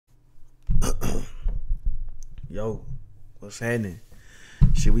Yo, what's happening?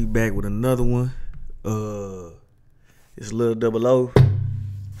 Shit, we back with another one. It's Lil Double.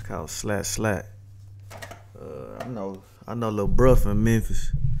 It's called Slatt Slatt. I know Lil bruh from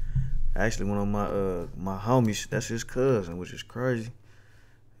Memphis. Actually, one of my homies, that's his cousin, which is crazy.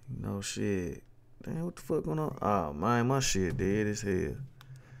 You know, shit. Damn, what the fuck going on? Oh man, my shit dead as hell.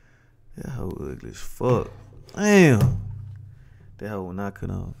 That hoe ugly as fuck. Damn. That hoe will not cut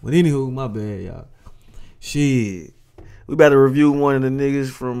on. But anywho, my bad, y'all. Shit. We about to review one of the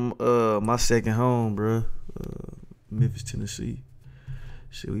niggas from my second home, bruh. Memphis, Tennessee.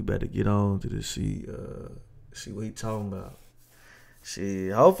 Shit, we about to get on to this, see what he talking about.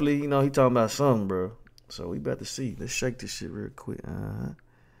 Shit, hopefully, he talking about something, bro. So we about to see. Let's shake this shit real quick.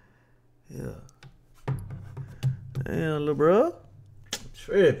 Yeah. Damn, little bro.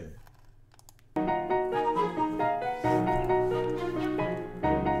 Tripping.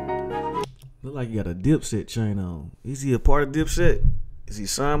 Look like you got a Dipset chain on. Is he a part of Dipset? Is he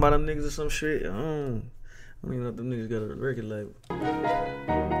signed by them niggas or some shit? I don't even know if them niggas got a record label.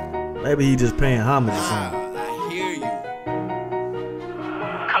 Maybe he just paying homage or something. I hear you.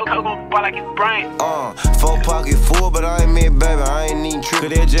 Coco gon' ball like his brain. Full pocket full, but I ain't mad, baby. I ain't even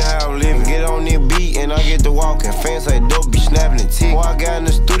trippin'. That's just how I'm living. Get on that beat and I get to walking. Fans say dope, be snapping and tick. Before I got in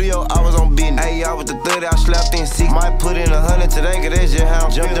the studio, I was on business. Hey, y'all with the 30, I slapped in 6. Might put in 100 today, cause that's just how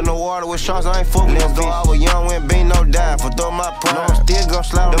I'm jumped in the water with sharks, I ain't fucking with fish. I was young, when been no dime. For throw my prime, no, I'm still gon'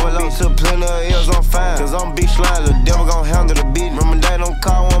 slide on the bitch. Took plenty of L's, I'm fine. Cause I'm big slime, the devil gon' handle the beat. Remember they don't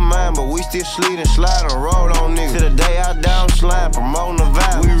call one mine, but we still sleet and slide and roll on niggas. Till the day I down slime, promoting the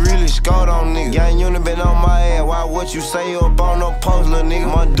vibe. We really scored on niggas. Gang unit been on my ass. Why what you say up on no post, little nigga?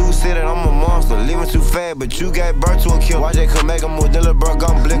 My dude said that I'm a monster, living too fast, but you gave birth to a killer. Watch that could make him move, then little bro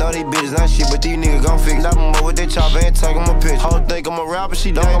gon' blick. Know these bitches not shit, but these niggas gon' fix. Knock him up with that chopper and take him a pitch. Whole think I'm a rapper,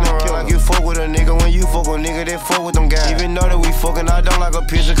 she don't I'm a kill. Like you fuck with a nigga, when you fuck with a nigga, then fuck with them guys. Even though that we fucking, I don't like a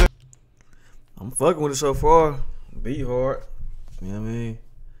picture. I'm fucking with it so far. Be hard. You know what I mean?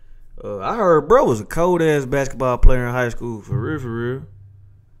 I heard bro was a cold ass basketball player in high school. For real, for real.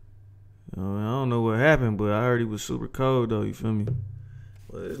 I don't know what happened, but I heard he was super cold though, you feel me?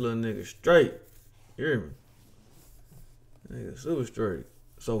 Well, this little nigga straight. You hear me? Nigga super straight.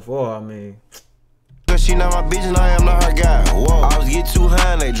 So far, I mean. She not my bitch and I am not her guy. Whoa, I was get too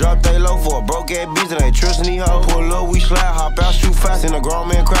high and they dropped they low for a broke ass bitch and they trustin' these hoes. Pull up, we slide, hop out, shoot fast. Seen a grown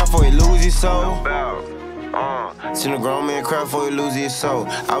man cry for he lose his soul. Seen a grown man cry for he lose his soul.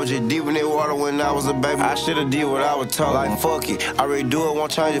 I was just deep in that water when I was a baby. I should've did what I was told. Like fuck it, I already do it,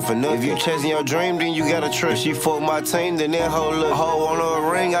 won't change it for nothing. If you chasing your dream, then you gotta trust. If she fuck my team, then that hoe look. Hoe on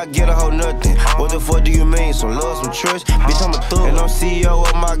a ring, I get a hoe nothing. What the fuck do you mean? Some love, some trust? Bitch, I'm a thug and I'm CEO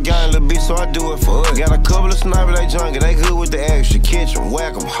of my gang, little bitch, so I do it for us. Got a couple of snipers, they junkie, they good with the extra. Catch 'em,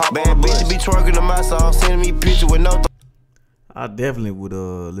 whack 'em, hop. Bad bitch be twerking to my song, sending me pictures with no. I definitely would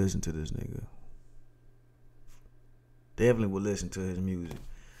listen to this nigga. Definitely would listen to his music.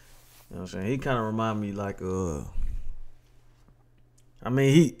 You know what I'm saying? He kind of remind me like I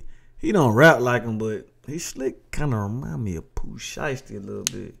mean he don't rap like him, but he slick. Kind of remind me of Pooh Shiesty a little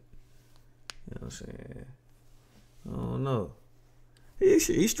bit. You know what I'm saying? I don't know. He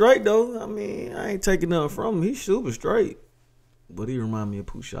straight though. I mean, I ain't taking nothing from him. He's super straight, but he remind me of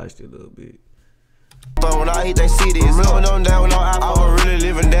Pooh Shiesty a little bit. But when I hit they cities, remember them down with no iPhone. I was really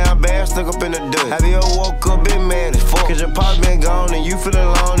living down bad, stuck up in the dust. Have you ever woke up been mad as fuck? Cause your pops been gone and you feel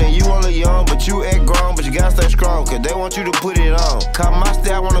alone and you only young, but you act grown, but you gotta stay strong, cause they want you to put it on. Cause my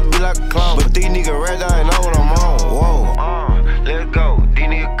style wanna be like a clown, but these niggas right there ain't know what I'm on. Whoa, let's go. These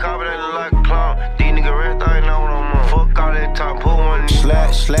niggas copy, they look like a clown. These niggas right there ain't know what I'm on. Fuck all that time, put one in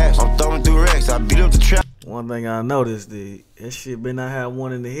Slatt Slatt. I'm throwing through racks, I beat up the trap. One thing I noticed, that shit better not have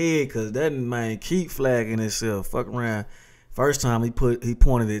one in the head, cause that man keep flagging himself. Fuck around. First time he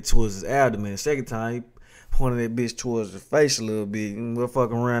pointed it towards his abdomen. Second time he pointed that bitch towards the face a little bit. We'll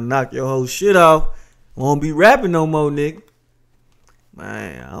fucking around, knock your whole shit off. Won't be rapping no more, nigga.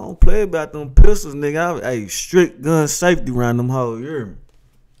 Man, I don't play about them pistols, nigga. Hey, strict gun safety around them hoes. You hear me?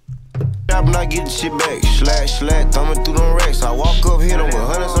 I'm not getting shit back. Slatt Slatt, thumbing through them racks. I walk up, hit them with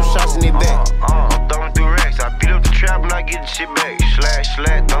 100 some shots in their back. I'm thumbing through racks. I beat up the trap, I'm not getting shit back. Slatt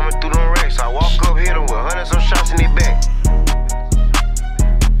Slatt, thumbing through them racks. I walk up, hit them with 100 some shots in their back.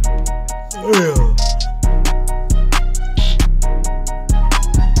 Yeah.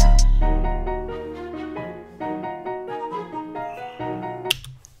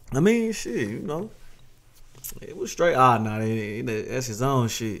 I mean, shit, it was straight. That's his own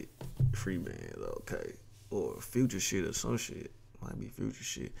shit. Free band, okay, or future shit or some shit. Might be future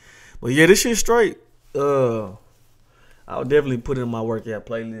shit, but yeah, this shit straight. I would definitely put it in my workout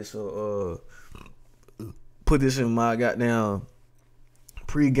playlist or put this in my goddamn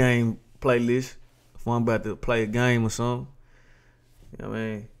pre-game playlist if I'm about to play a game or something. You know what I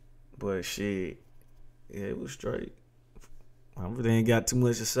mean? But shit, yeah, it was straight. I really ain't got too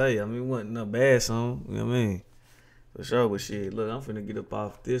much to say. I mean, it wasn't no bad song. You know what I mean? For sure, but shit, look, I'm finna get up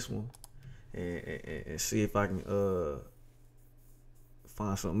off this one and see if I can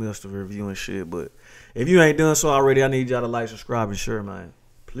find something else to review and shit. But if you ain't done so already, I need y'all to like, subscribe, and share, man.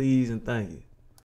 Please and thank you.